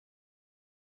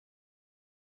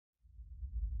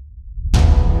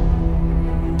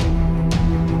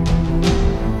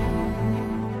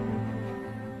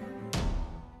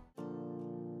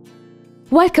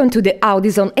Welcome to the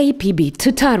Audison APB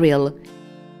tutorial.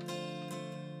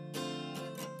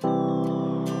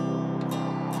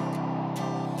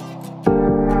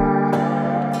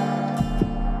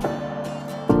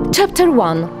 Chapter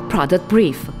 1 – Product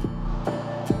Brief.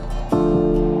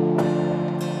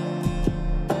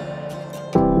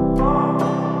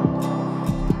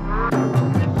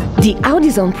 The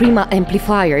Audison Prima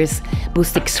amplifiers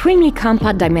boast extremely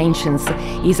compact dimensions,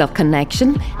 ease of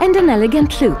connection and an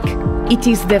elegant look. It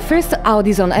is the first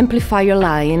Audison amplifier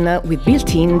line with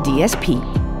built-in DSP.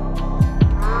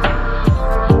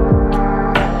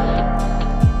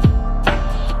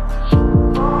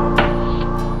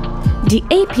 The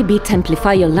APB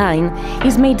amplifier line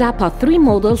is made up of 3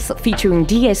 models featuring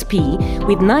DSP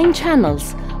with 9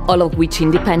 channels, all of which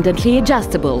independently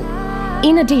adjustable.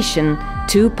 In addition,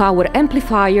 2 power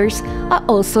amplifiers are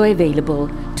also available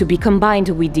to be combined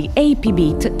with the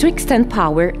APB to extend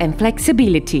power and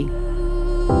flexibility.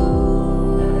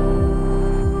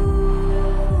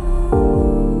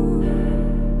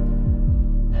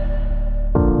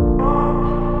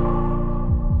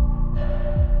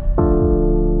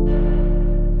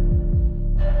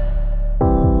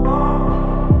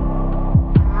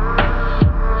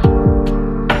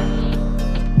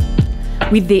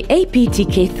 With the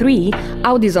APTK3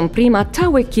 Audison Prima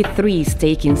Tower Kit 3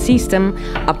 staking system,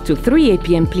 up to 3 AP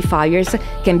amplifiers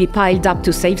can be piled up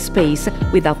to save space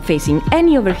without facing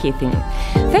any overheating.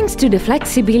 Thanks to the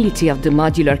flexibility of the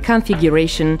modular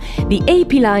configuration, the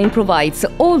AP line provides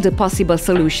all the possible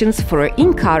solutions for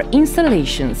in-car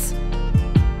installations.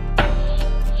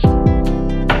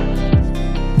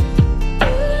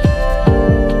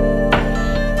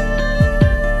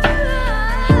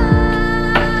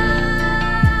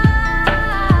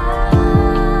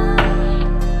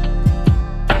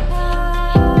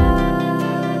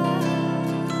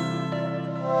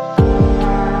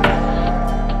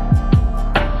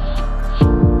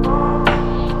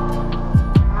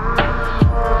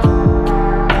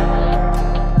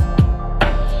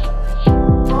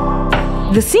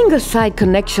 The single-side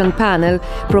connection panel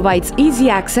provides easy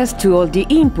access to all the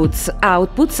inputs,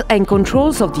 outputs and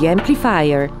controls of the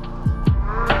amplifier.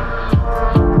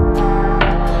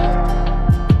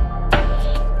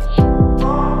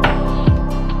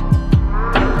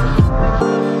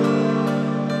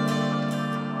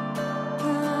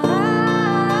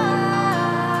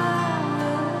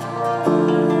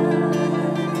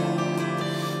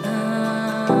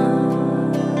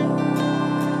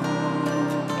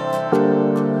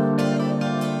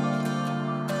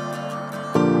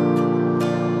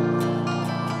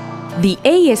 The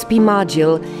ASP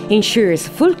module ensures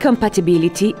full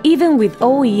compatibility even with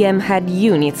OEM head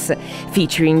units,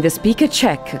 featuring the speaker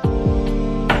check.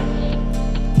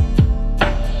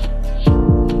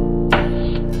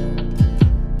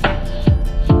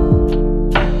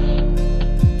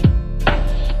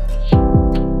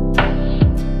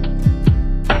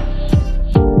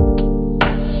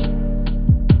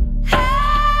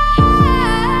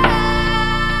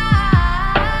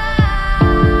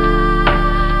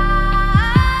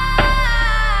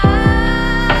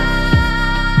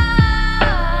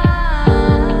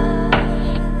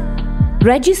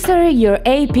 Register your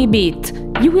AP bit.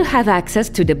 You will have access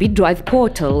to the BitDrive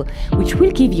portal, which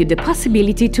will give you the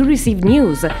possibility to receive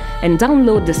news and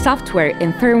download the software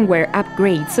and firmware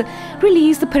upgrades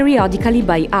released periodically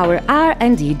by our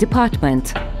R&D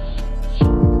department.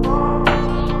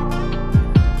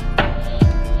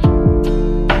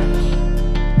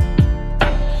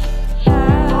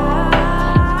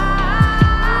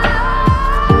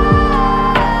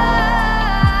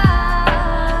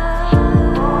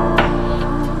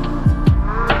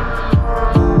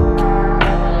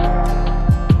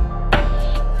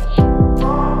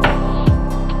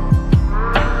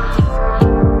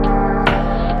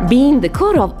 Being the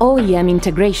core of OEM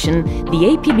integration,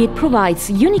 the AP bit provides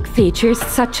unique features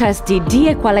such as the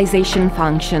de-equalization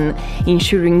function,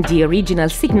 ensuring the original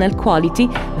signal quality,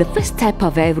 the first step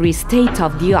of every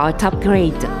state-of-the-art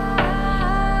upgrade.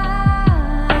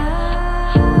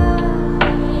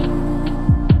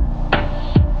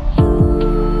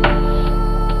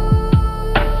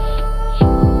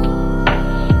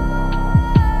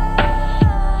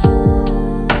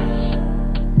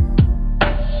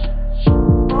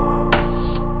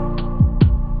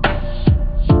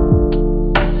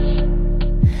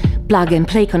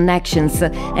 Plug-and-play connections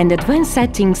and advanced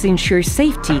settings ensure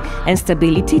safety and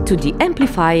stability to the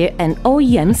amplifier and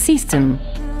OEM system.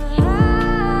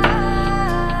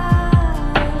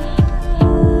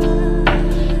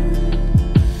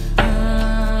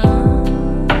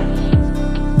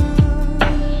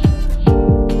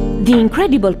 The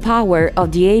incredible power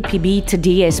of the 8-bit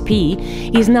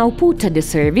DSP is now put at the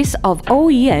service of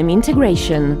OEM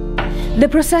integration. The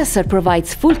processor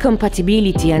provides full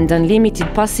compatibility and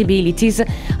unlimited possibilities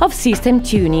of system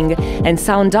tuning and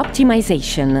sound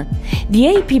optimization. The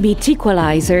 8-bit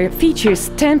equalizer features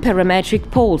 10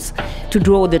 parametric poles to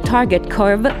draw the target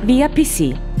curve via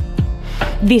PC.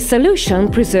 This solution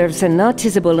preserves a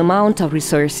noticeable amount of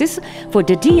resources for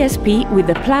the DSP, with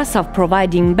the plus of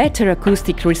providing better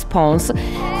acoustic response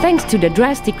thanks to the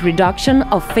drastic reduction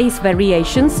of phase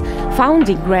variations found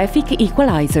in graphic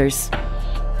equalizers.